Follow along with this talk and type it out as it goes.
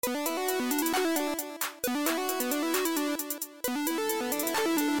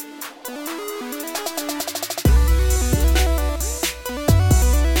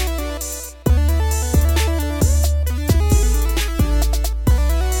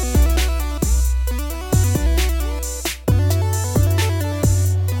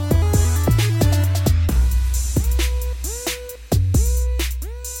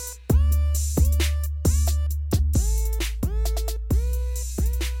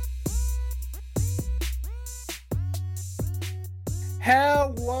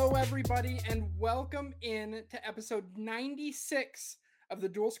Hello, everybody, and welcome in to episode 96 of the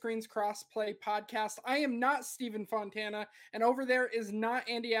Dual Screens Crossplay podcast. I am not Stephen Fontana, and over there is not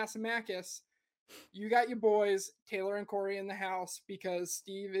Andy Asimakis. You got your boys, Taylar and Kory, in the house because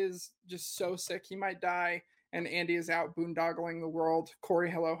Steve is just so sick he might die, and Andy is out boondoggling the world.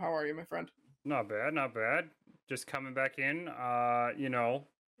 Kory, hello, how are you, my friend? Not bad. Just coming back in.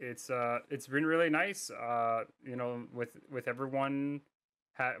 It's been really nice. With everyone,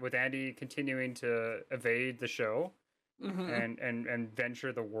 with Andy continuing to evade the show and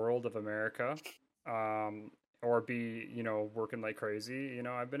venture the world of America, or be working like crazy.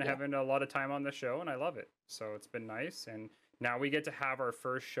 I've been having a lot of time on the show, and I love it. So it's been nice, and now we get to have our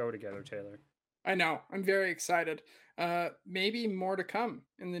first show together, Taylar. I know. I'm very excited. Maybe more to come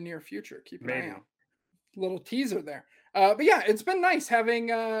in the near future. Keep an eye out. Little teaser there. But yeah, it's been nice having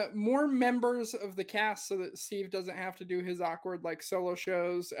more members of the cast so that Steve doesn't have to do his awkward like solo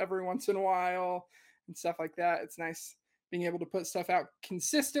shows every once in a while and stuff like that. It's nice being able to put stuff out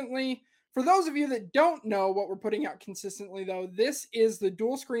consistently. For those of you that don't know what we're putting out consistently, though, this is the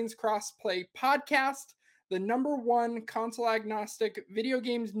Dual Screens Crossplay podcast, the #1 console agnostic video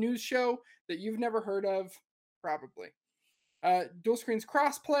games news show that you've never heard of, probably. Dual Screens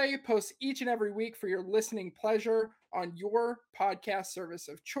Crossplay posts each and every week for your listening pleasure on your podcast service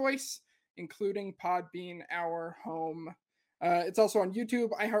of choice, including Podbean, our home. It's also on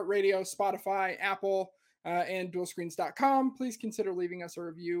YouTube, iHeartRadio, Spotify, Apple, and dualscreens.com. Please consider leaving us a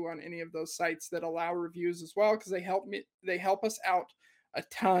review on any of those sites that allow reviews as well, because they help us out a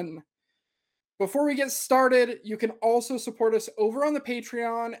ton. Before we get started, you can also support us over on the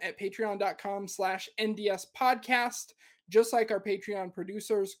Patreon at patreon.com/NDS podcast. Just like our Patreon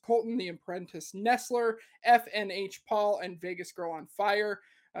producers, Colton the Apprentice Nestler, FNH Paul, and Vegas Girl on Fire.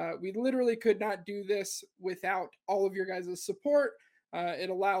 We literally could not do this without all of your guys' support. It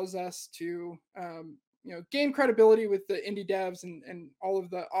allows us to gain credibility with the indie devs and all of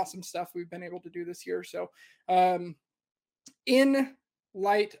the awesome stuff we've been able to do this year. So in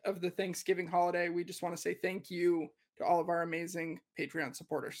light of the Thanksgiving holiday, we just want to say thank you to all of our amazing Patreon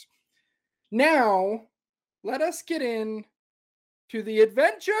supporters. Now, let us get in to the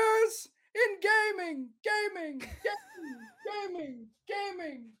adventures in gaming.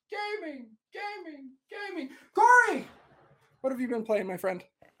 Kory, what have you been playing, my friend?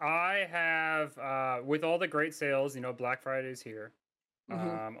 I have, with all the great sales, Black Friday's here.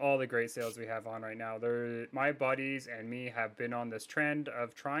 All the great sales we have on right now. My buddies and me have been on this trend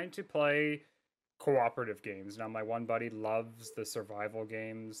of trying to play cooperative games. Now, my one buddy loves the survival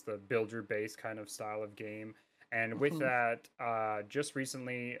games, the build your base kind of style of game. And with that, just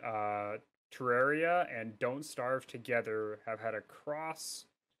recently, Terraria and Don't Starve Together have had a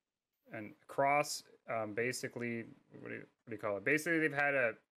basically, what do you call it? Basically, they've had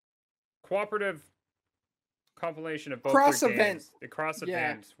a cooperative compilation of both cross their event. games. The cross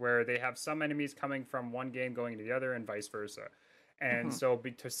event where they have some enemies coming from one game going to the other and vice versa. And so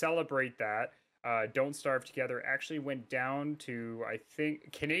to celebrate that, Don't Starve Together actually went down to, I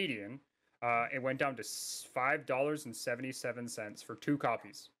think, Canadian. It went down to $5.77 for 2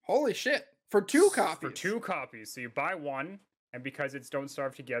 copies. Holy shit. For 2 copies? For 2 copies. So you buy one, and because it's Don't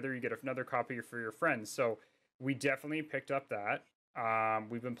Starve Together, you get another copy for your friends. So we definitely picked up that.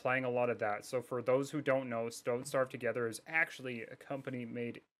 We've been playing a lot of that. So for those who don't know, Don't Starve Together is actually a company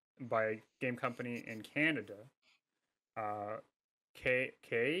made by a game company in Canada. I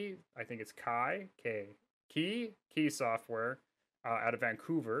think it's Key Software, out of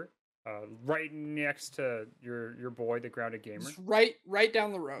Vancouver. Right next to your boy, the Grounded Gamer. Right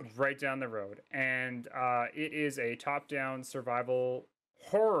down the road. Right down the road. And it is a top-down survival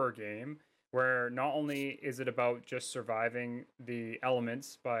horror game where not only is it about just surviving the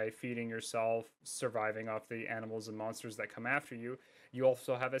elements by feeding yourself, surviving off the animals and monsters that come after you, you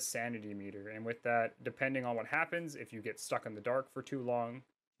also have a sanity meter. And with that, depending on what happens, if you get stuck in the dark for too long,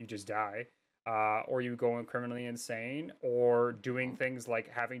 you just die. Or you go criminally insane, or doing things like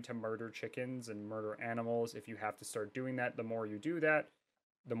having to murder chickens and murder animals. If you have to start doing that, the more you do that,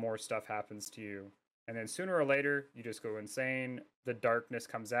 the more stuff happens to you. And then sooner or later, you just go insane. The darkness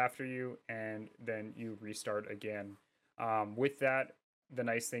comes after you, and then you restart again. With that, the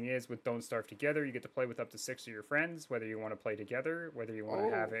nice thing is with Don't Starve Together, you get to play with up to 6 of your friends, whether you want to play together, whether you want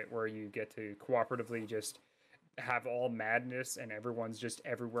to have Oh, it where you get to cooperatively just have all madness and everyone's just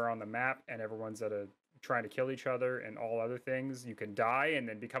everywhere on the map and everyone's at a trying to kill each other and all other things. You can die and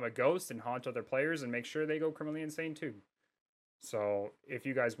then become a ghost and haunt other players and make sure they go criminally insane too. So if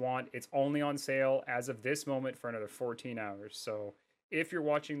you guys want, it's only on sale as of this moment for another 14 hours. So if you're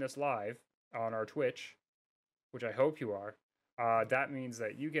watching this live on our Twitch, which I hope you are, that means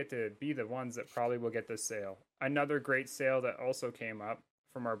that you get to be the ones that probably will get this sale. Another great sale that also came up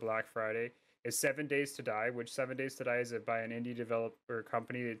from our Black Friday is 7 Days to Die, which 7 Days to Die is by an indie developer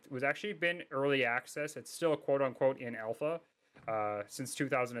company. It was actually been early access. It's still quote unquote in alpha since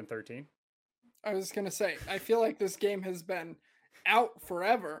 2013. I was gonna say, I feel like this game has been out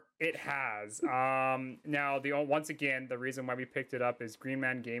forever. It has. Now once again, the reason why we picked it up is Green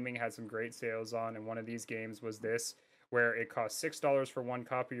Man Gaming had some great sales on, and one of these games was this, where it cost $6 for one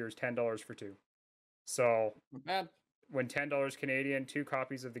copy or $10 for two. So Not bad. when $10 Canadian, two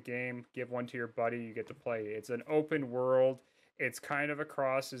copies of the game, give one to your buddy, you get to play. It's an open world. It's kind of a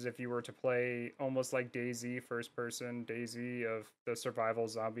cross as if you were to play almost like DayZ, first person DayZ of the survival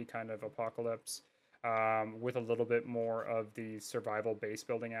zombie kind of apocalypse, with a little bit more of the survival base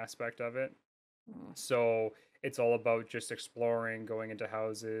building aspect of it. Mm. So it's all about just exploring, going into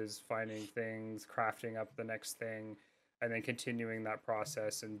houses, finding things, crafting up the next thing, and then continuing that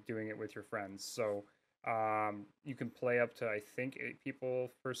process and doing it with your friends. So you can play up to, I think, 8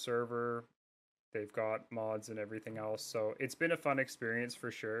 people per server. They've got mods and everything else. So it's been a fun experience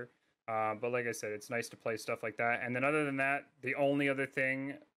for sure. But like I said, it's nice to play stuff like that. And then other than that, the only other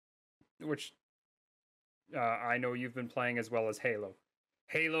thing, which I know you've been playing as well as Halo.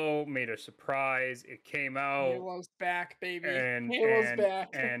 Halo made a surprise. It came out Halo's back, baby. and Halo's and back.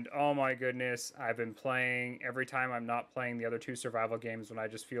 and oh my goodness, I've been playing every time I'm not playing the other two survival games when I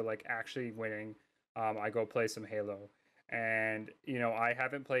just feel like actually winning. I go play some Halo. And I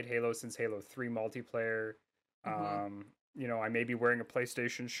haven't played Halo since Halo 3 multiplayer. Mm-hmm. I may be wearing a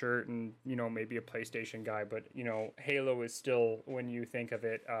PlayStation shirt and maybe a PlayStation guy, but Halo is still, when you think of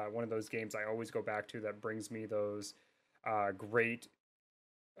it, one of those games I always go back to that brings me those great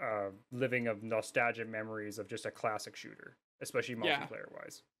living of nostalgic memories of just a classic shooter, especially Yeah. multiplayer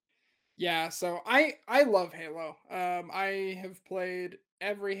wise. Yeah, so I love Halo. I have played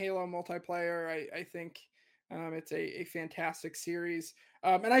every Halo multiplayer. I think it's a fantastic series.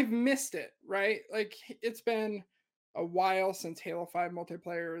 And I've missed it, right? Like it's been a while since Halo 5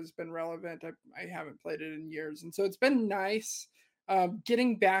 multiplayer has been relevant. I haven't played it in years. And so it's been nice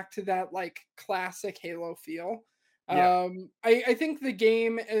getting back to that like classic Halo feel. Yeah, I think the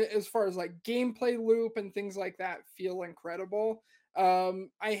game, as far as like gameplay loop and things like that, feel incredible.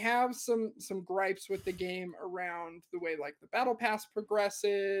 I have some gripes with the game around the way like the battle pass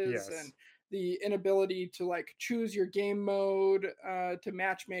progresses and yes, the inability to like choose your game mode to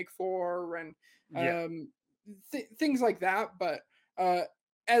match make for and yeah. things like that. But uh,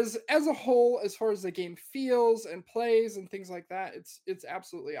 as a whole, as far as the game feels and plays and things like that, it's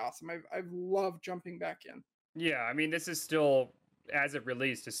absolutely awesome. I've loved jumping back in. Yeah, I mean, this is still, as it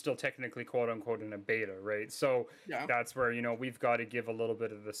released, is still technically quote unquote in a beta, right? So Yeah. that's where, we've got to give a little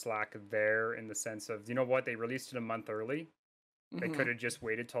bit of the slack there in the sense of, what, they released it a month early. They Hmm. could have just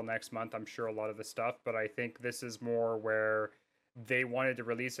waited till next month, I'm sure, a lot of the stuff, but I think this is more where they wanted to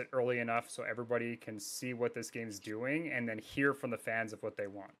release it early enough so everybody can see what this game's doing and then hear from the fans of what they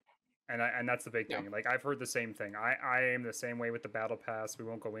want. And that's the big Yeah. thing. Like I've heard the same thing. I am the same way with the battle pass. We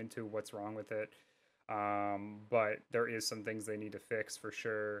won't go into what's wrong with it. But there is some things they need to fix for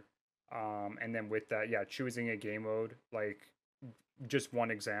sure. And then with that, yeah, choosing a game mode, like just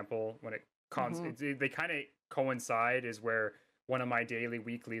one example, when Hmm. they kind of coincide, is where one of my daily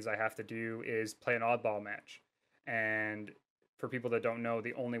weeklies I have to do is play an oddball match. And for people that don't know,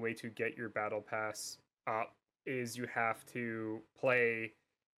 the only way to get your battle pass up is you have to play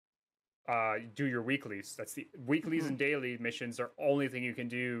do your weeklies. That's the weeklies Hmm. and daily missions are only thing you can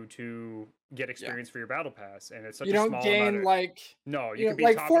do to get Yeah. experience for your battle pass, and it's You such a don't small amount gain of. like No, you can be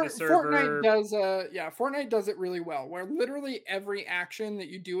like top of the Fortnite server, does yeah, Fortnite does it really well where literally every action that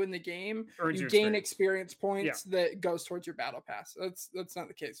you do in the game, earns you you gain experience. experience Yeah, points that goes towards your battle pass. That's not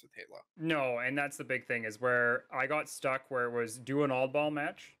the case with Halo. no, and that's the big thing is where I got stuck where it was do an oddball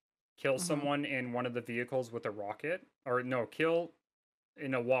match, kill Hmm. someone in one of the vehicles with a rocket, or no, kill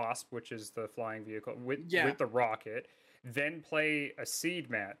in a wasp, which is the flying vehicle Yeah. with the rocket, then play a seed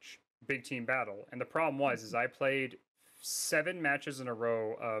match, big team battle. And the problem was is I played 7 matches in a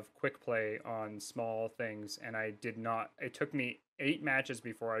row of quick play on small things, and I did not. It took me 8 matches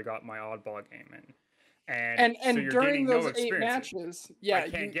before I got my oddball game in, and so And you're during gaining no those 8 experience. matches, I yeah,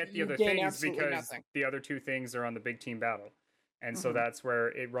 can't get the you other gain things absolutely because nothing. the other 2 things are on the big team battle. And so Mhm. that's where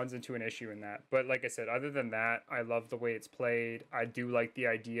it runs into an issue in that. But like I said, other than that, I love the way it's played. I do like the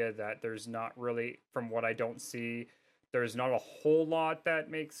idea that there's not really, from what I don't see, there's not a whole lot that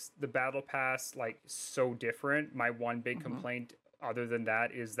makes the battle pass like so different. My one big Mhm. complaint, other than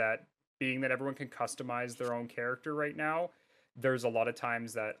that, is that being that everyone can customize their own character right now, there's a lot of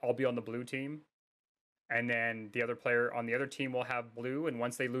times that I'll be on the blue team and then the other player on the other team will have blue, and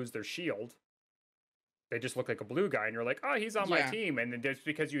once they lose their shield, they just look like a blue guy, and you're like, oh, he's on my Yeah. team. And then just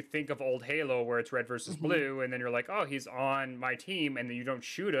because you think of old Halo where it's red versus Mhm. blue, and then you're like, oh, he's on my team, and then you don't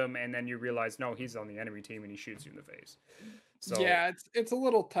shoot him, and then you realize no, he's on the enemy team, and he shoots you in the face. So Yeah, it's a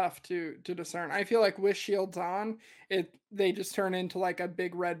little tough to discern. I feel like with shields on, they just turn into like a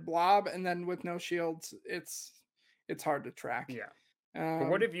big red blob, and then with no shields, it's hard to track. yeah. But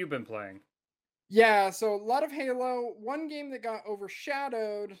what Um, have you been playing? yeah, so a lot of Halo. One game that got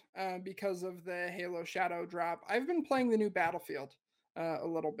overshadowed because of the Halo Shadow drop. I've been playing the new Battlefield a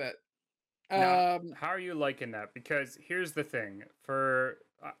little bit. Now, Um, how are you liking that? Because here's the thing: for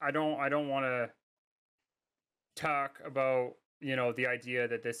I don't want to talk about the idea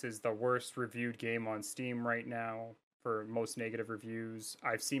that this is the worst reviewed game on Steam right now for most negative reviews.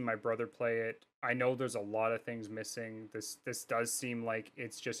 I've seen my brother play it. I know there's a lot of things missing. This does seem like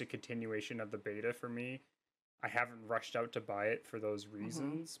it's just a continuation of the beta for me. I haven't rushed out to buy it for those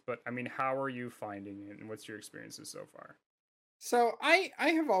mhm. reasons, but I mean, how are you finding it and what's your experiences so far? So I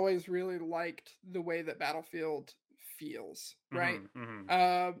have always really liked the way that Battlefield feels, right? Mhm. Mhm.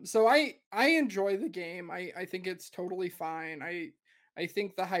 So I enjoy the game. I think it's totally fine. I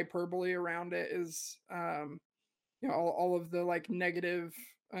think the hyperbole around it is all of the like negative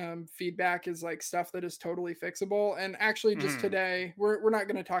feedback is like stuff that is totally fixable. And actually just Mhm. today, we're not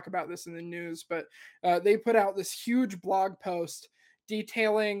going to talk about this in the news, but they put out this huge blog post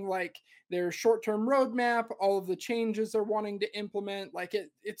detailing like their short-term roadmap, all of the changes they're wanting to implement. Like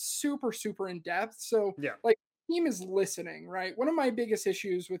it's super super in depth. So Yeah. like team is listening, right? One of my biggest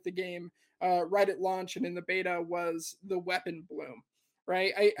issues with the game right at launch and in the beta was the weapon bloom,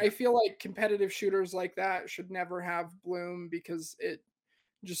 right? I Yeah. feel like competitive shooters like that should never have bloom because it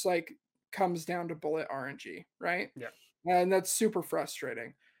just like comes down to bullet RNG, right? Yeah. And that's super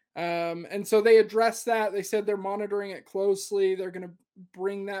frustrating. And so they addressed that. They said they're monitoring it closely. They're going to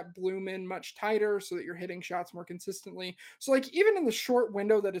bring that bloom in much tighter so that you're hitting shots more consistently. So, like, even in the short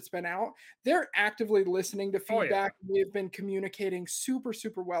window that it's been out, they're actively listening to Oh yeah. feedback. They've been communicating super,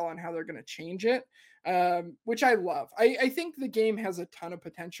 super well on how they're going to change it, which I love. I think the game has a ton of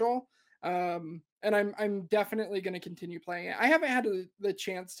potential. And I'm definitely going to continue playing it. I haven't had the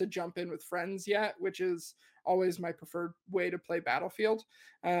chance to jump in with friends yet, which is always my preferred way to play Battlefield.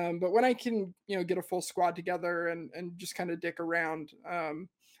 But when I can, get a full squad together and just kind of dick around,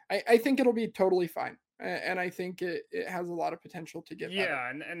 I think it'll be totally fine. And I think it has a lot of potential to get better. Yeah,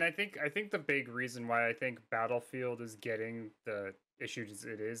 and I think the big reason why I think Battlefield is getting the issues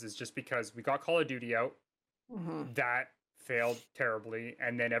it is just because we got Call of Duty out, Hmm. that failed terribly,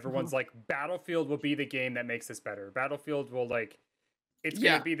 and then Hmm. everyone's like, Battlefield will be the game that makes this better. Battlefield will like it's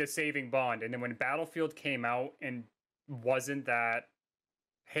gonna Yeah, be the saving bond. And then when Battlefield came out and wasn't that,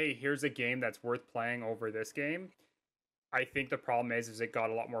 hey, here's a game that's worth playing over this game, I think the problem is it got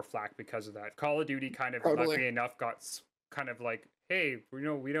a lot more flack because of that. Call of Duty kind of totally. luckily enough got kind of like, hey, we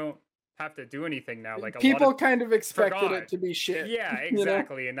don't have to do anything now. Like a lot of People kind of expected forgot. it to be shit, Yeah, you know?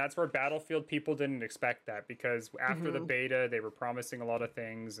 exactly. And that's where Battlefield people didn't expect that because after the Hmm. beta they were promising a lot of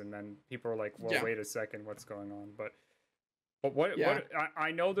things and then people were like, well, Yeah, wait a second, what's going on? But yeah,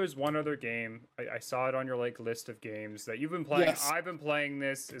 I know there's one other game. I saw it on your like list of games that you've been playing. yes. I've been playing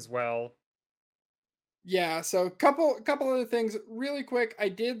this as well. Yeah, so couple other things really quick. I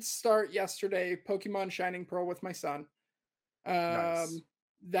did start yesterday Pokemon Shining Pearl with my son. Nice. Um,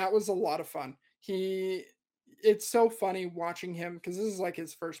 that was a lot of fun. It's so funny watching him because this is like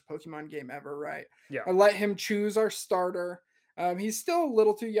his first Pokemon game ever, right? Yeah. I let him choose our starter. He's still a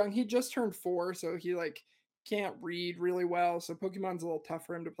little too young. He just turned 4, so he like can't read really well. So Pokemon's a little tough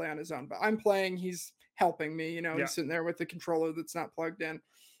for him to play on his own. But I'm playing. He's helping me. Yeah. He's sitting there with the controller that's not plugged in.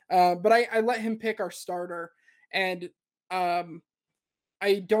 But I let him pick our starter, and um,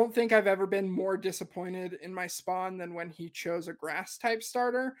 I don't think I've ever been more disappointed in my spawn than when he chose a grass type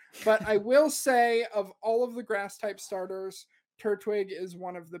starter. But I will say, of all of the grass type starters, Turtwig is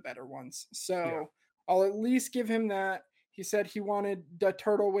one of the better ones. Yeah. So I'll at least give him that. He said he wanted the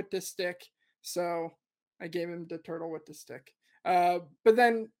turtle with the stick. So I gave him the turtle with the stick. But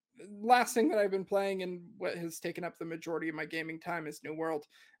then last thing that I've been playing and what has taken up the majority of my gaming time is New World.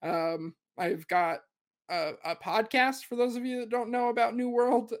 I've got a podcast for those of you that don't know about New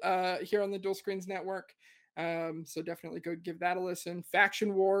World here on the Dual Screens Network. So definitely go give that a listen.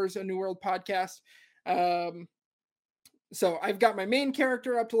 Faction Wars, a New World podcast. So I've got my main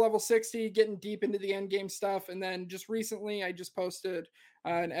character up to level 60, getting deep into the end game stuff. And then just recently, I just posted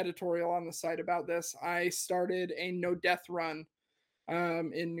an editorial on the site about this. I started a no death run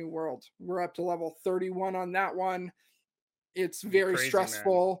in New World. We're up to level 31 on that one. It's You very crazy man.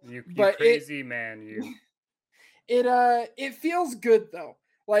 stressful, You but crazy man, you. it feels good though.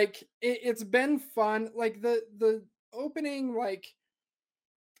 Like it's been fun. Like the opening like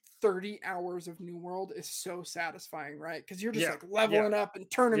 30 hours of New World is so satisfying, right? Because you're just Yeah. like Yeah. leveling up and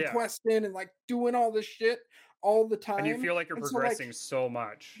turning Yeah. quests in and like doing all this shit all the And you time. feel like you're And so like progressing so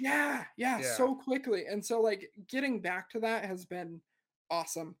much. yeah, Yeah. so quickly. And so like getting back to that has been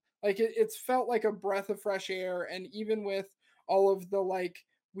awesome. Like it's felt like a breath of fresh air. And even with all of the like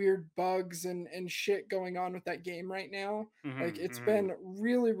weird bugs and shit going on with that game right now, like Mm-hmm, it's mm-hmm. been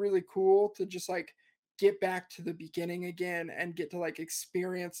really, really cool to just like get back to the beginning again and get to like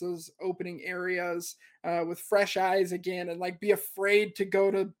experience those opening areas with fresh eyes again and like be afraid to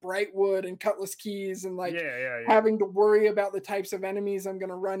go to Brightwood and Cutlass Keys and like Yeah, yeah, yeah. having to worry about the types of enemies I'm going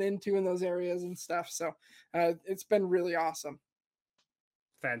to run into in those areas and stuff. So it's been really awesome.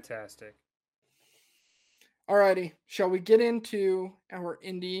 Fantastic. Alrighty, shall we get into our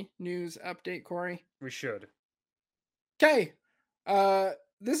indie news update, Kory? We should. Okay,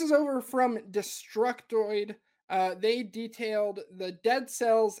 this is over from Destructoid. They detailed the Dead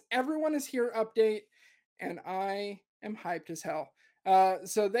Cells Everyone is Here update, and I am hyped as hell.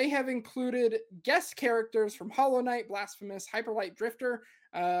 So they have included guest characters from Hollow Knight, Blasphemous, Hyperlight Drifter,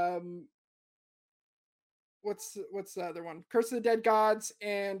 um, what's the other one? Curse of the Dead Gods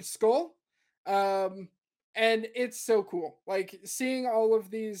and Skull. Um, and it's so cool. Like seeing all of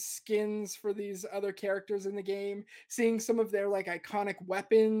these skins for these other characters in the game, seeing some of their like iconic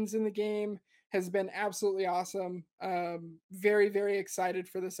weapons in the game has been absolutely awesome. Very, very excited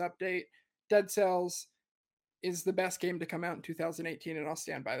for this update. Dead Cells is the best game to come out in 2018, and I'll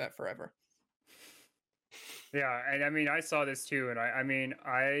stand by that forever. Yeah, and I mean, I saw this too, and I mean,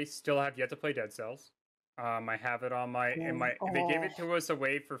 I still have yet to play Dead Cells. I have it on my in my. They gave Oh, it to us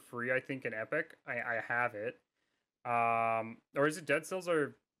away for free, I think, in Epic. I have it. Or is it Dead Cells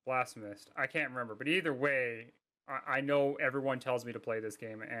or Blasphemous? I can't remember, but either way, I know everyone tells me to play this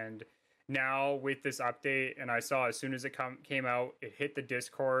game, and now with this update, and I saw as soon as it came out, it hit the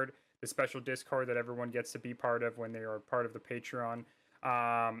Discord, the special Discord that everyone gets to be part of when they are part of the Patreon.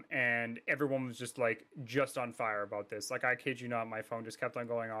 And everyone was just like just on fire about this. Like I kid you not, my phone just kept on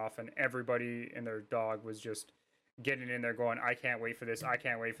going off, and everybody and their dog was just getting in there going, I can't wait for this, I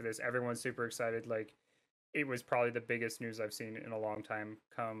can't wait for this. Everyone's super excited. Like it was probably the biggest news I've seen in a long time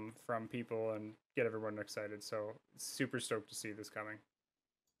come from people and get everyone excited. So super stoked to see this coming.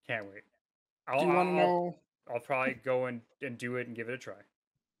 Can't wait. I'll do you want to I'll know? I'll probably go and do it and give it a try.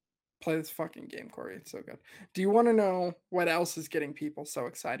 Play this fucking game, Kory. It's so good. Do you want to know what else is getting people so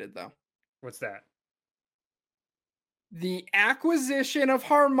excited though? What's that? The acquisition of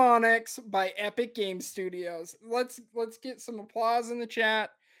Harmonix by Epic Game Studios. Let's get some applause in the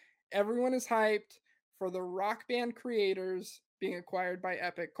chat. Everyone is hyped for the Rock Band creators being acquired by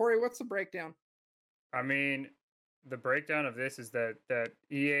Epic. Kory, what's the breakdown? I mean, the breakdown of this is that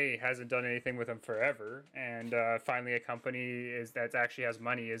EA hasn't done anything with them forever, and finally a company is that actually has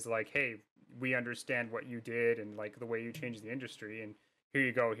money is like, hey, we understand what you did and like the way you changed the industry, and here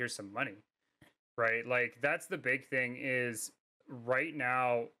you go, here's some money, right? Like that's the big thing is right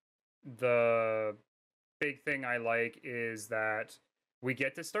now the big thing I like is that we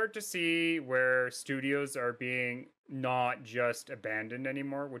get to start to see where studios are being not just abandoned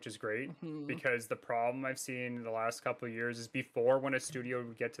anymore, which is great. Mm-hmm. Because the problem I've seen in the last couple of years is before when a studio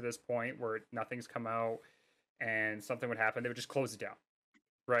would get to this point where nothing's come out and something would happen, they would just close it down.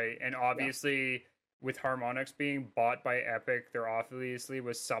 Right. And Yeah. obviously with Harmonix being bought by Epic, there obviously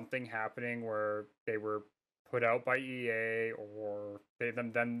was something happening where they were put out by EA or they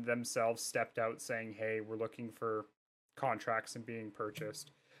themselves stepped out saying, "Hey, we're looking for contracts and being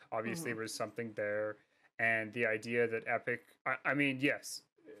purchased." Obviously, Mm-hmm. there was something there, and the idea that Epic. I mean, yes,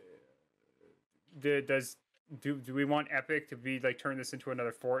 does do we want Epic to be like turn this into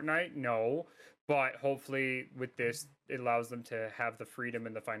another Fortnite? No, but hopefully with this, it allows them to have the freedom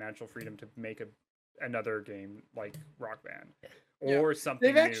and the financial freedom to make another game like Rock Band Yeah. or They've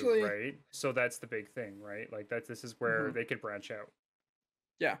something new, actually right? So that's the big thing, right? Like that this is where Mhm. they could branch out.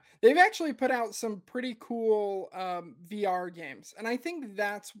 Yeah, they've actually put out some pretty cool VR games, and I think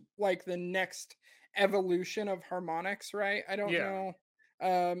that's like the next evolution of harmonics, right? I don't Yeah, know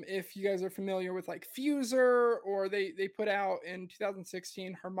if you guys are familiar with like Fuser, or they put out in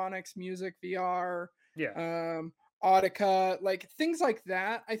 2016 Harmonix Music VR, yeah. um, Audica, like things like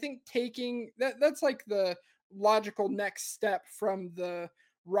that. I think taking that's like the logical next step from the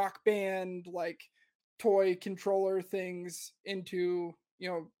Rock Band like toy controller things into,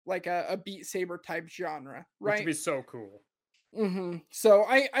 like a Beat Saber type genre, Which would right? be so cool. So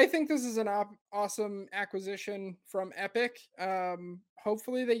I think this is an awesome acquisition from Epic.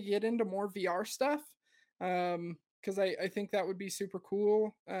 Hopefully they get into more VR stuff. Because I think that would be super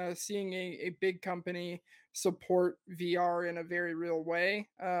cool. Seeing a big company support VR in a very real way.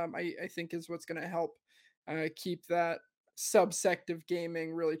 I think is what's going to help keep that subsect of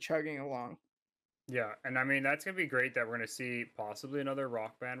gaming really chugging along. Yeah, and I mean that's gonna be great that we're gonna see possibly another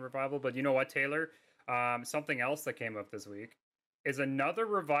rock band revival. But you know what, Taylor? Something else that came up this week is another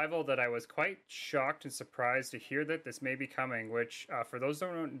revival that I was quite shocked and surprised to hear that this may be coming. Which, for those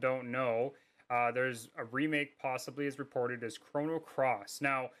who don't know, there's a remake possibly is reported as Chrono Cross.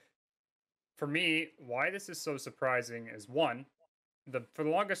 Now, for me, why this is so surprising is one, the for the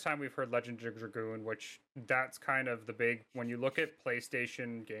longest time we've heard Legend of Dragoon, which that's kind of the big when you look at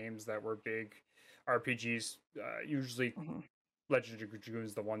PlayStation games that were big RPGs, usually Mhm. Legend of Dragoon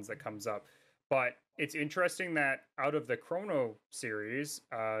is the ones that comes up. But it's interesting that out of the Chrono series,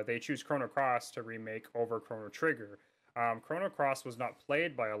 they choose Chrono Cross to remake over Chrono Trigger. Chrono Cross was not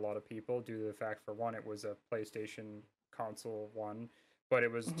played by a lot of people due to the fact, for one, it was a PlayStation console one, but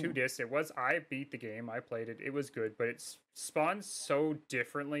it was two Mhm. discs. It was I beat the game, I played it, it was good, but it spawned so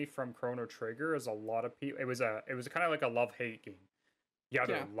differently from Chrono Trigger as a lot of people. It was kind of like a love hate game. You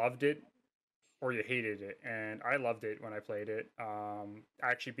either Yeah. loved it or you hated it, and I loved it when I played it. I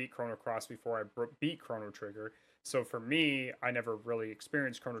actually beat Chrono Cross before I beat Chrono Trigger. So for me, I never really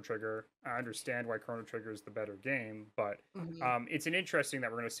experienced Chrono Trigger. I understand why Chrono Trigger is the better game, but Mhm. it's an interesting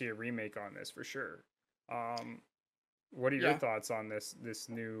that we're going to see a remake on this for sure. Um, what are your Yeah. thoughts on this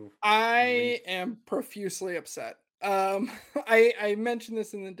new re? I am profusely upset. I mentioned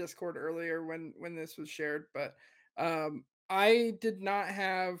this in the Discord earlier when this was shared, but I did not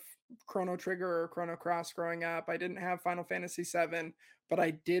have Chrono Trigger or Chrono Cross growing up. I didn't have Final Fantasy VII, but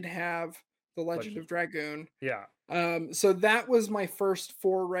I did have The Legend Legend? of Dragoon. Yeah, So that was my first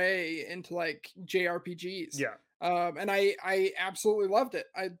foray into like JRPGs. yeah, And I absolutely loved it.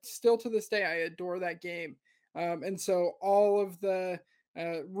 I still to this day I adore that game. And so all of the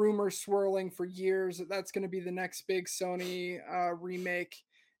rumors swirling for years that that's going to be the next big Sony remake,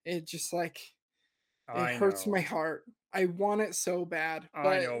 it just like it I hurts my know, heart. I want it so bad,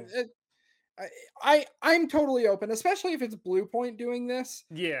 I but know. I, I'm totally open, especially if it's Blue Point doing this.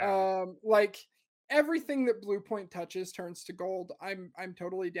 Yeah. Like everything that Blue Point touches turns to gold. I'm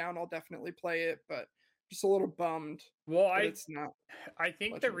totally down. I'll definitely play it, but just a little bummed Well, that I it's not I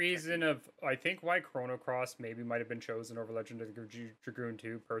think the Legend of reason Dragoon. of I think why Chrono Cross maybe might have been chosen over Legend of Dragoon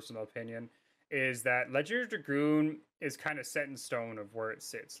 2, personal opinion, is that Legend of Dragoon is kind of set in stone of where it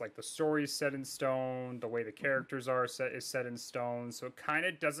sits. Like the story's set in stone, the way the Mhm, characters are set is set in stone, so it kind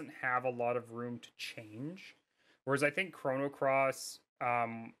of doesn't have a lot of room to change. Whereas I think Chrono Cross,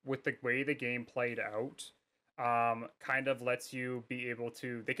 with the way the game played out, kind of lets you be able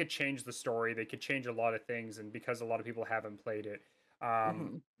to. They could change the story, they could change a lot of things, and because a lot of people haven't played it,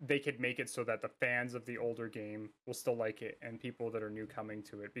 mhm, they could make it so that the fans of the older game will still like it, and people that are new coming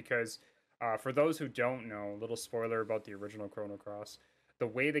to it. Because for those who don't know, little spoiler about the original Chrono Cross, the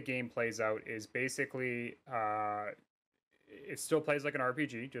way the game plays out is basically it still plays like an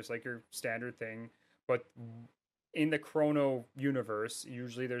RPG, just like your standard thing, but in the Chrono universe,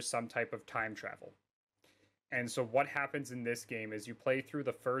 usually there's some type of time travel. And so what happens in this game is you play through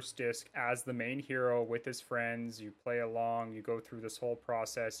the first disc as the main hero with his friends, you play along, you go through this whole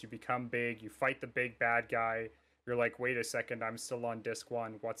process, you become big, you fight the big bad guy. You're like, "Wait a second, I'm still on disc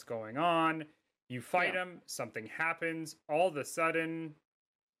 1. What's going on?" You fight yeah, him, something happens, all of a sudden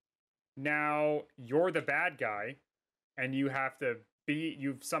now you're the bad guy and you have to be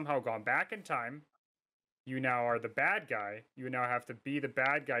you've somehow gone back in time. You now are the bad guy. You now have to be the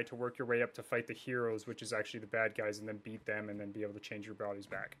bad guy to work your way up to fight the heroes, which is actually the bad guys, and then beat them and then be able to change your bodies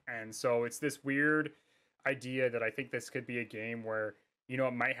back. And so it's this weird idea that I think this could be a game where,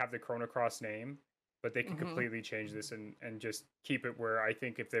 it might have the Chrono Cross name, but they could mhm. completely change this and just keep it where I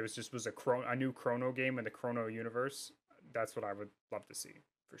think if there was a new Chrono game in the Chrono universe, that's what I would love to see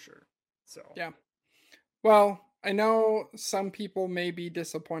for sure. So Yeah. Well, I know some people may be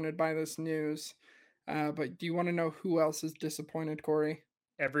disappointed by this news, but do you want to know who else is disappointed, Corey?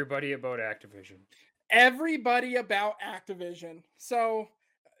 Everybody about Activision. Everybody about Activision. So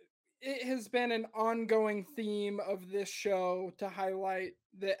it has been an ongoing theme of this show to highlight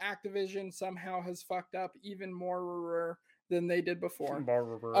that Activision somehow has fucked up even more than they did before.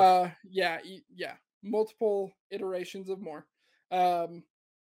 Barber. Yeah, multiple iterations of more. Um,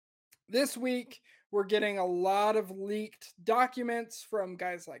 this week, we're getting a lot of leaked documents from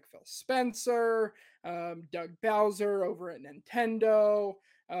guys like Phil Spencer, Doug Bowser over at Nintendo,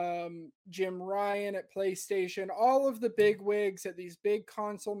 Jim Ryan at PlayStation. All of the big wigs at these big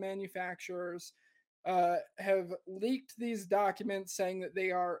console manufacturers have leaked these documents saying that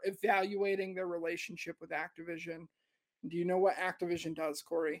they are evaluating their relationship with Activision. Do you know what Activision does,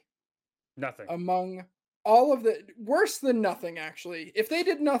 Kory? Nothing. Among all of the worse than nothing, actually. If they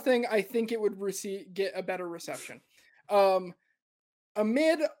did nothing, I think it would get a better reception. Um,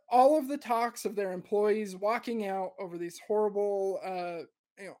 Amid all of the talks of their employees walking out over these horrible,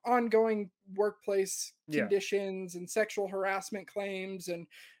 ongoing workplace Yeah. conditions and sexual harassment claims and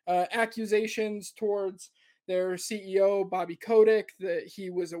accusations towards their CEO Bobby Kotick that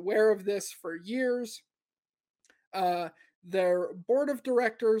he was aware of this for years. Uh, their board of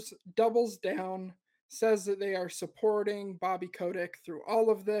directors doubles down, says that they are supporting Bobby Kotick through all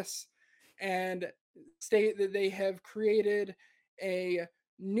of this, and state that they have created a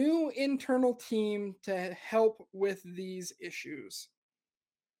new internal team to help with these issues.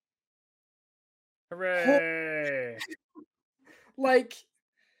 Hooray!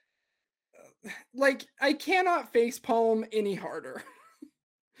 Like, I cannot face palm any harder.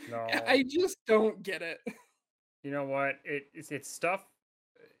 No. I just don't get it. You know what? It's stuff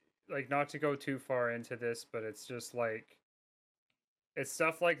like not to go too far into this, but it's just like it's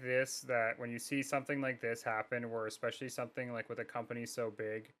stuff like this that when you see something like this happen, where especially something like with a company so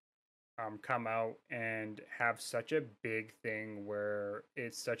big, come out and have such a big thing where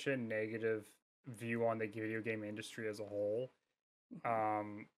it's such a negative view on the video game industry as a whole.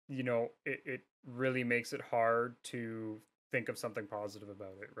 It really makes it hard to think of something positive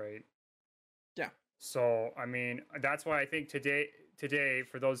about it, right? Yeah, So, I mean, that's why I think today,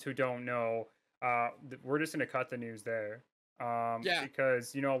 for those who don't know, we're just gonna cut the news there, yeah,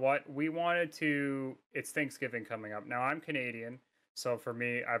 because you know what, we wanted to. It's Thanksgiving coming up now. I'm Canadian, so for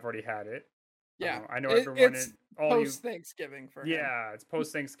me, I've already had it. yeah. I know everyone It's in all you, post Thanksgiving for him. yeah, it's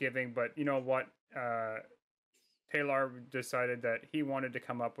post Thanksgiving, but you know what, Taylor decided that he wanted to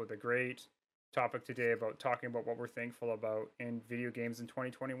come up with a great topic today about talking about what we're thankful about in video games in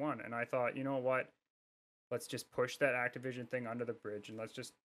 2021, and I thought, you know what, let's just push that Activision thing under the bridge and let's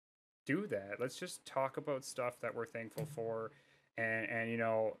just do that. Let's just talk about stuff that we're thankful for. And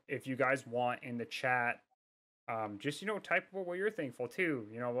if you guys want in the chat, just type about what you're thankful too.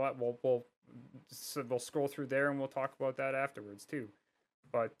 You know what? We'll scroll through there and we'll talk about that afterwards too.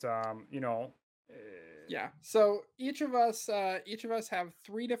 But uh, Yeah. So each of us have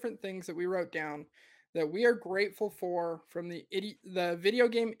three different things that we wrote down that we are grateful for from the video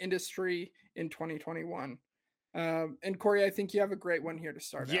game industry in 2021. And Kory, I think you have a great one here to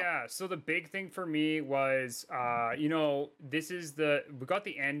start out. yeah, so the big thing for me was, this is we got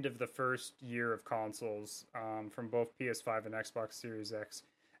the end of the first year of consoles, from both PS5 and Xbox Series X.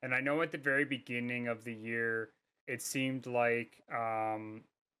 And I know at the very beginning of the year, it seemed like,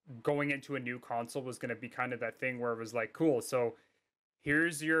 going into a new console was going to be kind of that thing where it was like, cool, so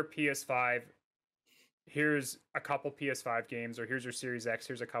here's your PS5, here's a couple PS5 games, or here's your Series X,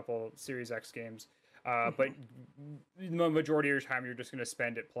 here's a couple Series X games. But Mhm. the majority of your time, you're just going to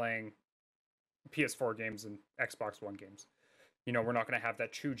spend it playing PS4 games and Xbox One games. We're not going to have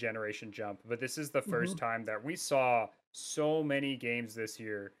that true generation jump. But this is the first Mhm. time that we saw so many games this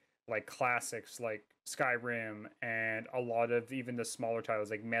year, like classics like Skyrim, and a lot of even the smaller titles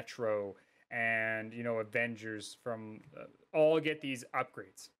like Metro and Avengers from, all get these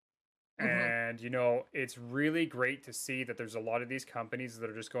upgrades. Mhm. And it's really great to see that there's a lot of these companies that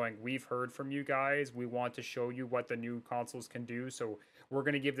are just going, we've heard from you guys, we want to show you what the new consoles can do, so we're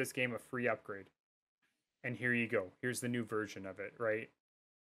going to give this game a free upgrade, and here you go, here's the new version of it, right?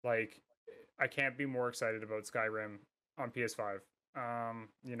 Like, I can't be more excited about Skyrim on PS5.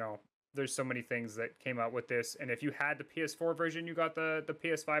 There's so many things that came out with this, and if you had the PS4 version, you got the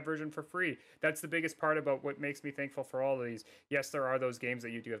PS5 version for free. That's the biggest part about what makes me thankful for all of these. Yes, there are those games that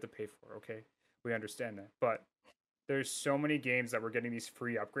you do have to pay for, okay? We understand that. But there's so many games that we're getting these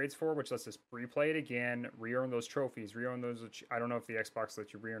free upgrades for, which lets us replay it again, re-earn those trophies, re-earn those. I don't know if the Xbox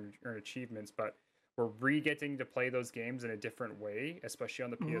lets you re-earn achievements, but we're re-getting to play those games in a different way, especially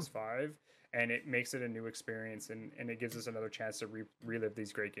on the Mhm. PS5, and it makes it a new experience, and it gives us another chance to relive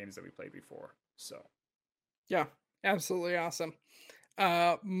these great games that we played before. So Yeah. Absolutely awesome.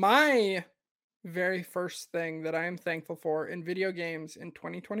 My very first thing that I am thankful for in video games in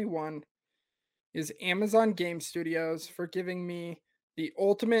 2021 is Amazon Game Studios for giving me the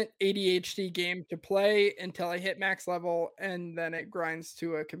ultimate ADHD game to play until I hit max level, and then it grinds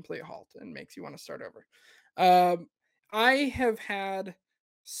to a complete halt and makes you want to start over. Um, I have had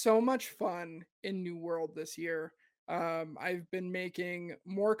so much fun in New World this year. I've been making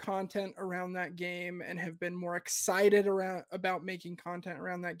more content around that game and have been more excited around about making content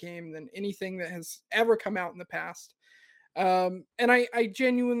around that game than anything that has ever come out in the past. And I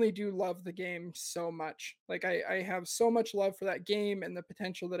genuinely do love the game so much. Like I have so much love for that game and the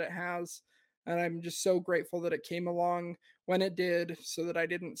potential that it has. And I'm just so grateful that it came along when it did, so that I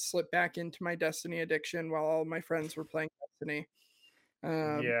didn't slip back into my Destiny addiction while all my friends were playing Destiny.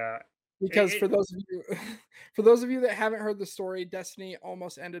 Um, Yeah. because It for those of you for those of you that haven't heard the story, Destiny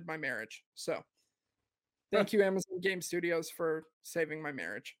almost ended my marriage. So thank you, Amazon Game Studios, for saving my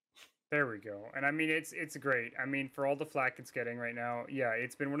marriage. There we go. And I mean it's great. I mean for all the flack it's getting right now, yeah,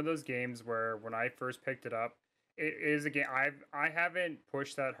 it's been one of those games where when I first picked it up, it is a game I haven't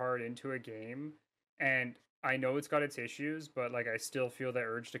pushed that hard into a game, and I know it's got its issues, but like I still feel the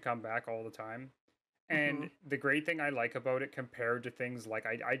urge to come back all the time. And Hmm. the great thing I like about it compared to things like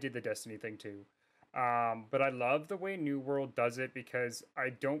I did the Destiny thing too. But I love the way New World does it because I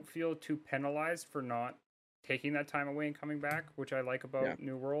don't feel too penalized for not taking that time away and coming back, which I like Yeah. about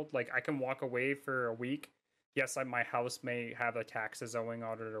New World. Like I can walk away for a week. Yes, my house may have a taxes owing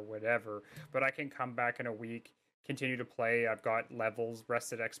on it or whatever, but I can come back in a week, continue to play. I've got levels,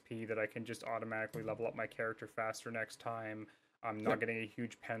 rested XP that I can just automatically level up my character faster next time. I'm not Yep. getting a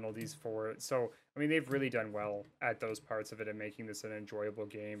huge penalties for it. So, I mean, they've really done well at those parts of it and making this an enjoyable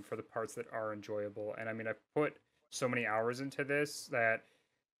game for the parts that are enjoyable. And I mean, I've put so many hours into this that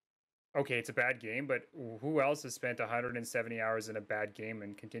okay, it's a bad game, but who else has spent 170 hours in a bad game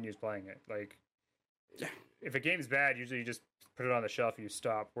and continues playing it? Like, Yeah. if a game's bad, usually you just put it on the shelf, and you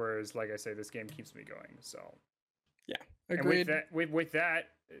stop. Whereas, like I say, this game keeps me going. So, Yeah. and with Agreed. that, with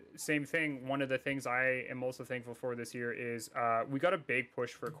that same thing, one of the things I am also thankful for this year is we got a big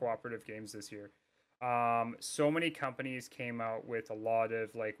push for cooperative games this year. So many companies came out with a lot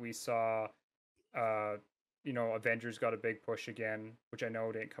of like we saw uh, Avengers got a big push again, which I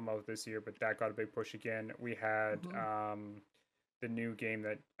know didn't come out this year, but that got a big push again. We had Mhm. the new game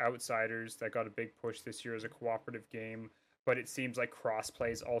that Outsiders that got a big push this year as a cooperative game, but it seems like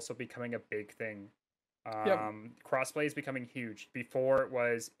crossplay is also becoming a big thing. Yep. Crossplay is becoming huge. Before it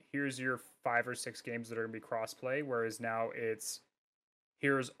was here's your 5 or 6 games that are gonna be crossplay, whereas now it's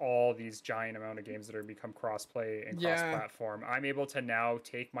here's all these giant amount of games that are become crossplay and Yeah. cross-platform. I'm able to now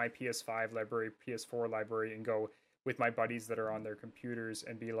take my PS5 library, PS4 library, and go with my buddies that are on their computers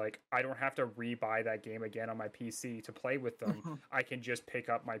and be like, I don't have to re-buy that game again on my PC to play with them. Mhm. I can just pick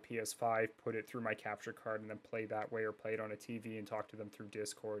up my PS5, put it through my capture card, and then play that way, or play it on a TV and talk to them through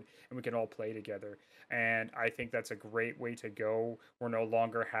Discord, and we can all play together. And I think that's a great way to go. We're no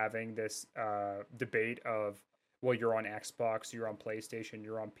longer having this debate of well, you're on Xbox, you're on PlayStation,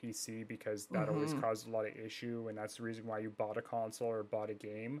 you're on PC because that always Mhm. caused a lot of issue, and that's the reason why you bought a console or bought a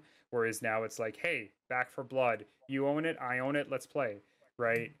game. Whereas now it's like, hey, Back for Blood, you own it, I own it, let's play,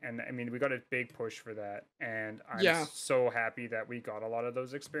 right? And I mean, we got a big push for that, and I'm Yeah. so happy that we got a lot of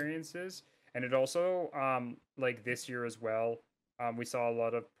those experiences. And it also, like this year as well, we saw a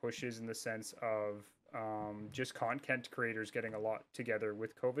lot of pushes in the sense of just content creators getting a lot together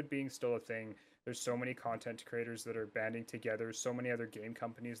with COVID being still a thing. There's so many content creators that are banding together, so many other game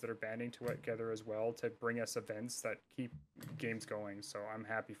companies that are banding together as well to bring us events that keep games going. So I'm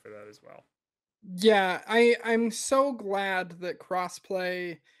happy for that as well. Yeah, I'm so glad that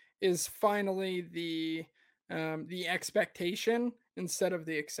crossplay is finally the expectation instead of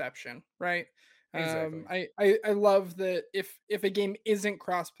the exception, right? Exactly. I love that if a game isn't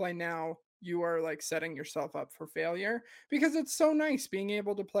crossplay now, you are like setting yourself up for failure, because it's so nice being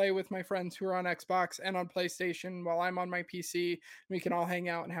able to play with my friends who are on Xbox and on PlayStation while I'm on my PC. We can all hang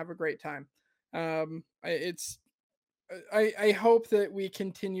out and have a great time. It's I hope that we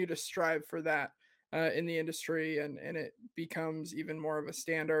continue to strive for that in the industry, and it becomes even more of a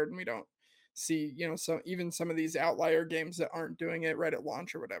standard, and we don't see, so even some of these outlier games that aren't doing it right at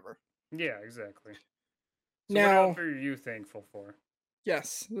launch or whatever. Yeah, exactly. So what else Now, are you thankful for?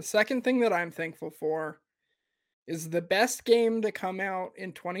 yes, the second thing that I'm thankful for is the best game to come out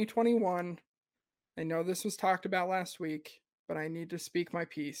in 2021. I know this was talked about last week, but I need to speak my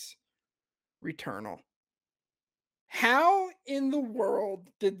piece. Returnal. How in the world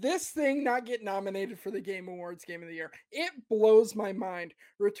did this thing not get nominated for the Game Awards Game of the Year? It blows my mind.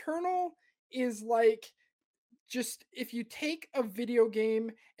 Returnal is like just if you take a video game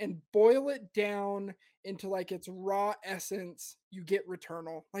and boil it down into like its raw essence, you get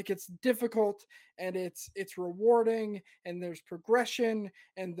Returnal. Like it's difficult and it's rewarding and there's progression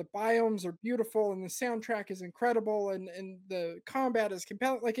and the biomes are beautiful and the soundtrack is incredible and the combat is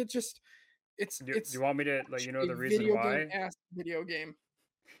compelling. Like Do you it's want me to let such you know a the reason video game why? ass video game.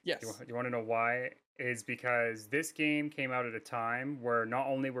 Yes. Do you want to know why? Is because this game came out at a time where not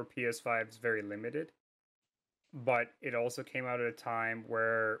only were PS5s very limited, but it also came out at a time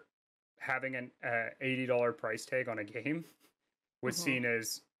where having an $80 price tag on a game was Hmm. seen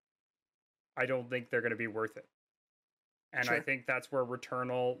as, I don't think they're going to be worth it. And I Sure. think that's where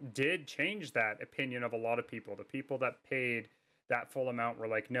Returnal did change that opinion of a lot of people. The people that paid that full amount were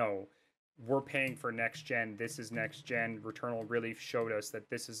like, no, we're paying for next gen. This is next gen. Returnal really showed us that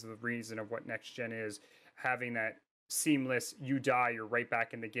this is the reason of what next gen is. Having that seamless, you die, you're right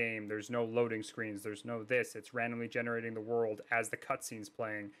back in the game. There's no loading screens. There's no this. It's randomly generating the world as the cutscene's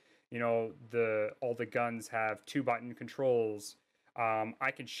playing. You know, the all the guns have 2-button controls.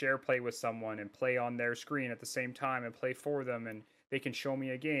 I can share play with someone and play on their screen at the same time and play for them, and they can show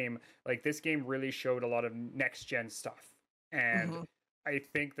me a game. Like this game really showed a lot of next gen stuff. And Hmm. I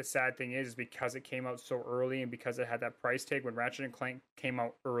think the sad thing is because it came out so early and because it had that price tag when Ratchet and Clank came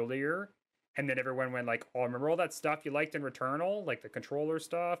out earlier, and then everyone went like, "Oh, remember all that stuff you liked in Returnal, like the controller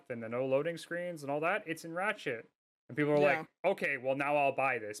stuff and the no loading screens and all that? It's in Ratchet." And people were Yeah. like, "Okay, well now I'll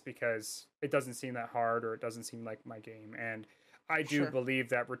buy this because it doesn't seem that hard or it doesn't seem like my game." And I do Sure. believe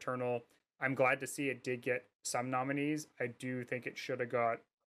that Returnal, I'm glad to see it did get some nominees. I do think it should have got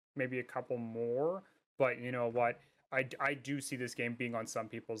maybe a couple more, but you know what? I do see this game being on some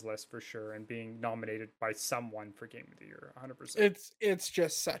people's list for sure and being nominated by someone for Game of the Year, 100%. It's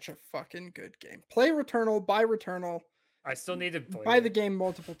just such a fucking good game. Play Returnal, buy Returnal, I still need to play buy the it. game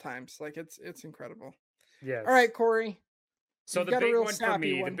multiple times. Like it's incredible. All Yes. right, Corey, So you've the got a big real one for sappy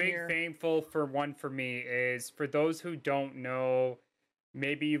me, the one big here. thankful for one for me is for those who don't know,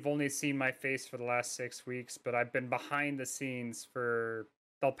 maybe you've only seen my face for the last 6 weeks, but I've been behind the scenes for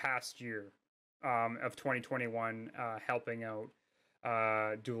the past year of 2021, helping out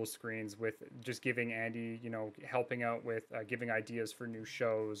dual screens with just giving Andy, you know, helping out with giving ideas for new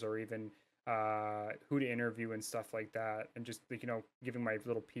shows or even who to interview and stuff like that, and just like, you know, giving my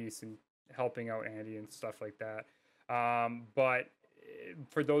little piece and helping out Andy and stuff like that. But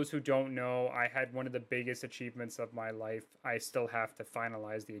for those who don't know, I had one of the biggest achievements of my life. I still have to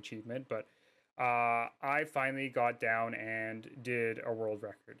finalize the achievement, but I finally got down and did a world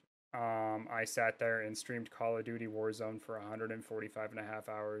record. I sat there and streamed Call of Duty Warzone for 145 and a half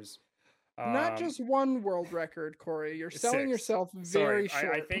hours. Not Um, just one world record, Corey. You're selling Six. yourself Sorry, very I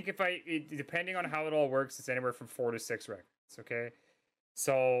short. think if depending on how it all works, it's anywhere from 4 to 6 records. Okay,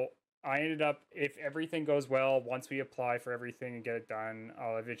 so I ended up, if everything goes well, once we apply for everything and get it done,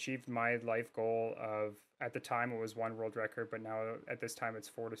 I'll have achieved my life goal of, at the time it was one world record, but now at this time it's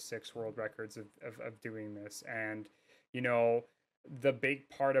 4 to 6 world records of doing this. And, you know, the big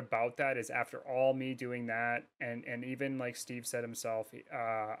part about that is after all me doing that, and even like Steve said himself,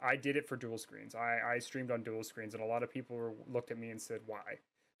 I did it for dual screens. I streamed on dual screens, and a lot of people looked at me and said, why?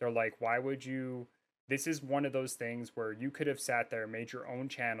 They're like, why would you? This is one of those things where you could have sat there, made your own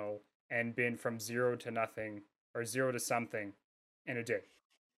channel, and been from zero to nothing or zero to something in a day.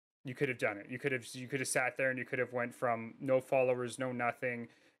 You could have done it. You could have sat there and you could have went from no followers, no nothing.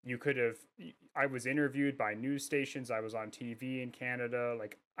 You could have, I was interviewed by news stations. I was on TV in Canada.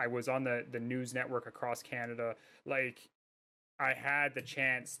 Like I was on the news network across Canada. Like I had the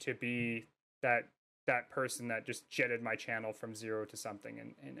chance to be that that person that just jetted my channel from zero to something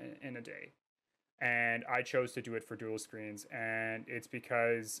in a day. And I chose to do it for dual screens, and it's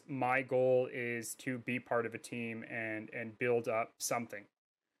because my goal is to be part of a team and build up something.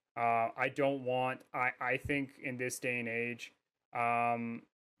 I don't want. I think in this day and age, um,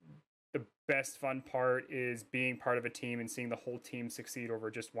 the best fun part is being part of a team and seeing the whole team succeed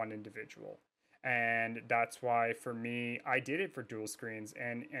over just one individual. And that's why for me, I did it for dual screens,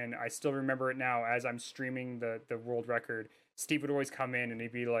 and I still remember it now as I'm streaming the world record. Steve would always come in and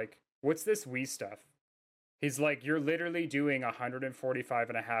he'd be like, "What's this Wii stuff?" He's like, "You're literally doing 145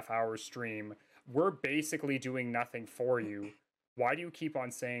 and a half hour stream. We're basically doing nothing for you. Why do you keep on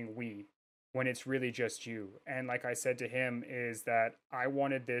saying we when it's really just you?" And like I said to him, is that I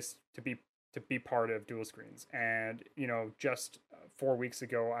wanted this to be part of dual screens. And you know, just 4 weeks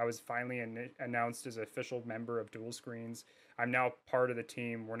ago, I was finally announced as an official member of dual screens. I'm now part of the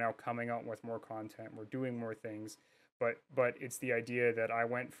team. We're now coming out with more content. We're doing more things. But it's the idea that I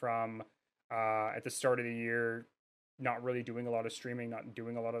went from at the start of the year. not really doing a lot of streaming, not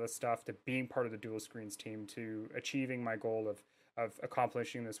doing a lot of the stuff, to being part of the Dual Screens team, to achieving my goal of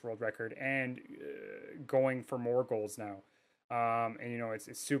accomplishing this world record and going for more goals now. And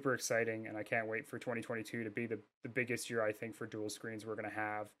it's super exciting, and I can't wait for 2022 to be the biggest year I think for Dual Screens we're gonna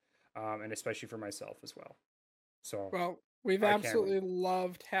have, and especially for myself as well. So Well, we've I can't wait. absolutely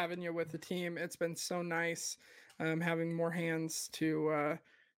loved having you with the team. It's been so nice having more hands to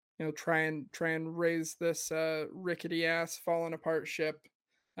try and raise this rickety ass falling apart ship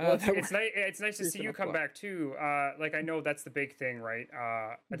Well, it's that we're it's nice. It's nice to see creeping you come afloat. back too. Like I know that's the big thing, right?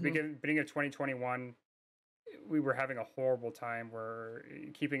 At the Hmm. beginning of 2021, we were having a horrible time. We're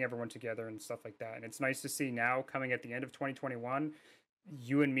keeping everyone together and stuff like that. And it's nice to see now, coming at the end of 2021,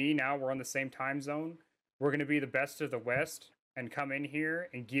 you and me now we're on the same time zone. We're going to be the best of the West and come in here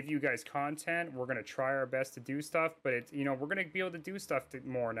and give you guys content. We're going to try our best to do stuff, but it's we're going to be able to do stuff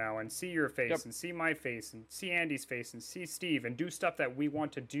more now and see your Yep. face and see my face and see Andy's face and see Steve and do stuff that we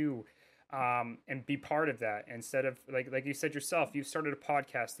want to do, and be part of that instead of like you said yourself, you started a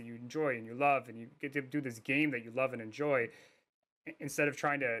podcast that you enjoy and you love, and you get to do this game that you love and enjoy, instead of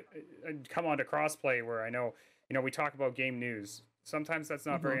trying to come on to crossplay, where I know we talk about game news. Sometimes that's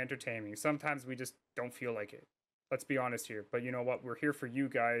not Hmm. very entertaining. Sometimes we just don't feel like it. Let's be honest here. But you know what? We're here for you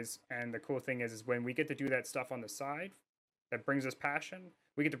guys, and the cool thing is when we get to do that stuff on the side that brings us passion,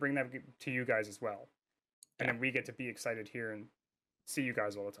 we get to bring that to you guys as well, and Yeah. then we get to be excited here and see you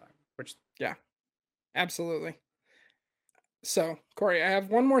guys all the time. Which Yeah. Absolutely. So, Corey, I have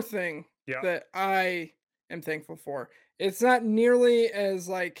one more thing yeah, that I am thankful for. It's not nearly as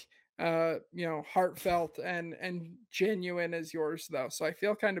like heartfelt and genuine as yours though. So I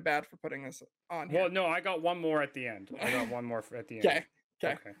feel kind of bad for putting this on well, here. no, I got one more at the end. I got one more at the end. Okay.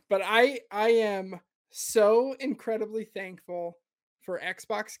 Okay. Okay. But I am so incredibly thankful for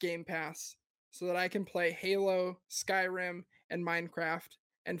Xbox Game Pass so that I can play Halo, Skyrim, and Minecraft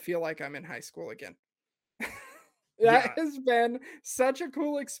and feel like I'm in high school again. That Yeah, has been such a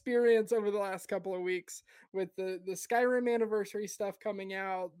cool experience over the last couple of weeks with the Skyrim anniversary stuff coming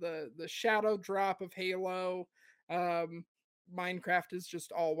out, the shadow drop of Halo. Um, Minecraft is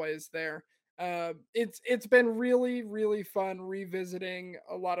just always there. It's been really really fun revisiting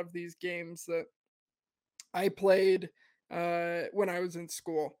a lot of these games that I played when I was in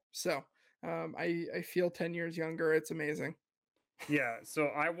school. So I feel 10 years younger. It's amazing. yeah. So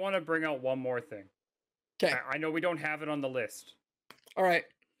I want to bring out one more thing. Okay, I know we don't have it on the list, all right,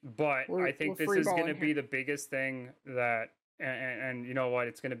 but I we're think this is going to freeballing be here. the biggest thing that, and you know what?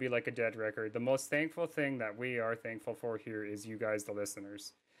 It's going to be like a dead record. The most thankful thing that we are thankful for here is you guys, the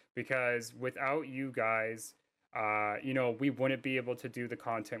listeners, because without you guys, we wouldn't be able to do the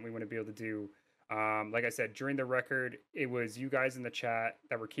content we wouldn't be able to do. Like I said, during the record, it was you guys in the chat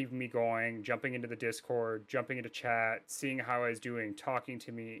that were keeping me going, jumping into the Discord, jumping into chat, seeing how I was doing, talking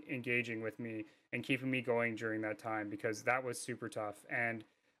to me, engaging with me, and keeping me going during that time, because that was super tough. And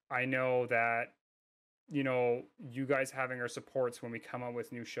I know that you guys having our supports when we come up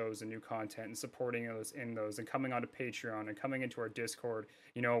with new shows and new content, and supporting those in those, and coming onto Patreon and coming into our Discord.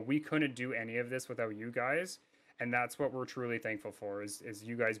 We couldn't do any of this without you guys, and that's what we're truly thankful for, is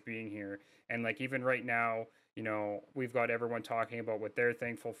you guys being here. And like even right now, we've got everyone talking about what they're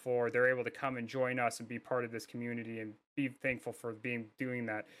thankful for. They're able to come and join us and be part of this community and be thankful for being doing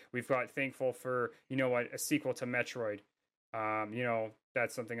that. We've got thankful for a sequel to Metroid.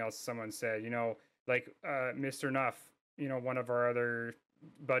 That's something else someone said. Like Mr. Nuff, one of our other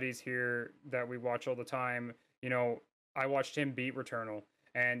buddies here that we watch all the time. I watched him beat Returnal,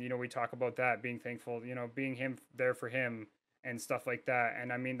 and we talk about that, being thankful, being him there for him and stuff like that.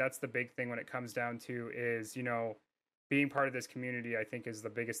 And I mean, that's the big thing when it comes down to is being part of this community. I think is the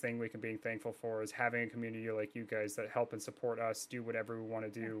biggest thing we can be thankful for, is having a community like you guys that help and support us do whatever we want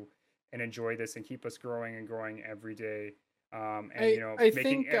to do and enjoy this and keep us growing and growing every day, and I making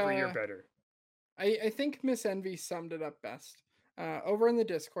think every year better. I think Miss Envy summed it up best. Over in the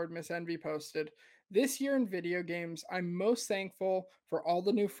Discord, Miss Envy posted, "This year in video games, I'm most thankful for all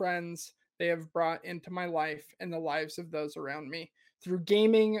the new friends they have brought into my life and the lives of those around me. Through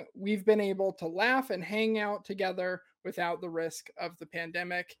gaming, we've been able to laugh and hang out together without the risk of the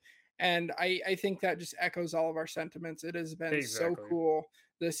pandemic." And I think that just echoes all of our sentiments. It has been so Exactly. cool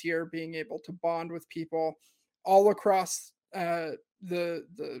this year being able to bond with people all across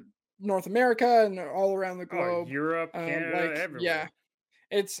the North America and all around the Oh, globe. Europe, Canada, Yeah, everywhere.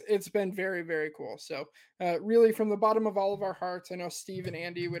 it's been very very cool. So really, from the bottom of all of our hearts, I know Steve and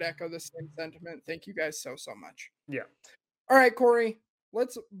Andy would echo the same sentiment. Thank you guys so much. Yeah. All right, Corey,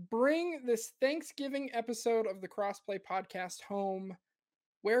 let's bring this Thanksgiving episode of the Crossplay podcast home.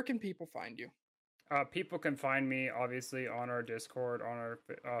 Where can people find you? People can find me obviously on our Discord, on our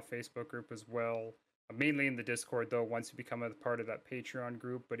Facebook group as well. Mainly in the Discord though, once you become a part of that Patreon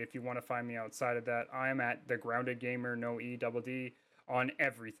group. But if you want to find me outside of that, I am at the Grounded Gamer, no E double D, on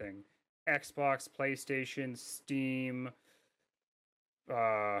everything: Xbox, PlayStation, Steam,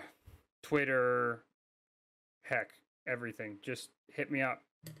 Twitter, heck, everything. Just hit me up.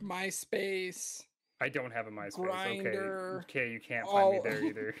 MySpace. I don't have a MySpace. Grinder. Okay, you can't find me there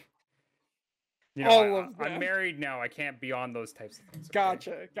either. You know, All of them. I'm married now. I can't be on those types of things.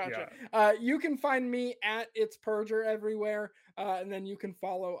 Okay? Gotcha. Yeah. You can find me at It's Purger everywhere. And then you can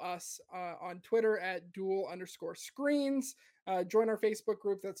follow us on Twitter at duel_screens. Join our Facebook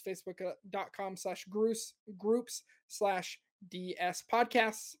group. That's facebook.com/groups/DS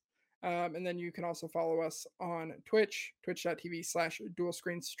podcasts. And then you can also follow us on Twitch, twitch.tv/dual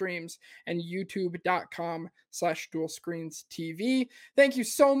screen streams, and youtube.com/dual screens TV. Thank you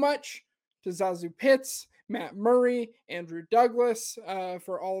so much to Zazu Pitts, Matt Murray, Andrew Douglas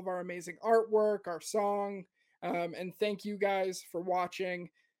for all of our amazing artwork, our song. And thank you guys for watching.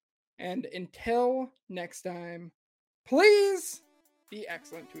 And until next time, please be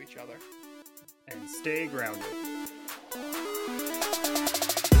excellent to each other. And stay grounded.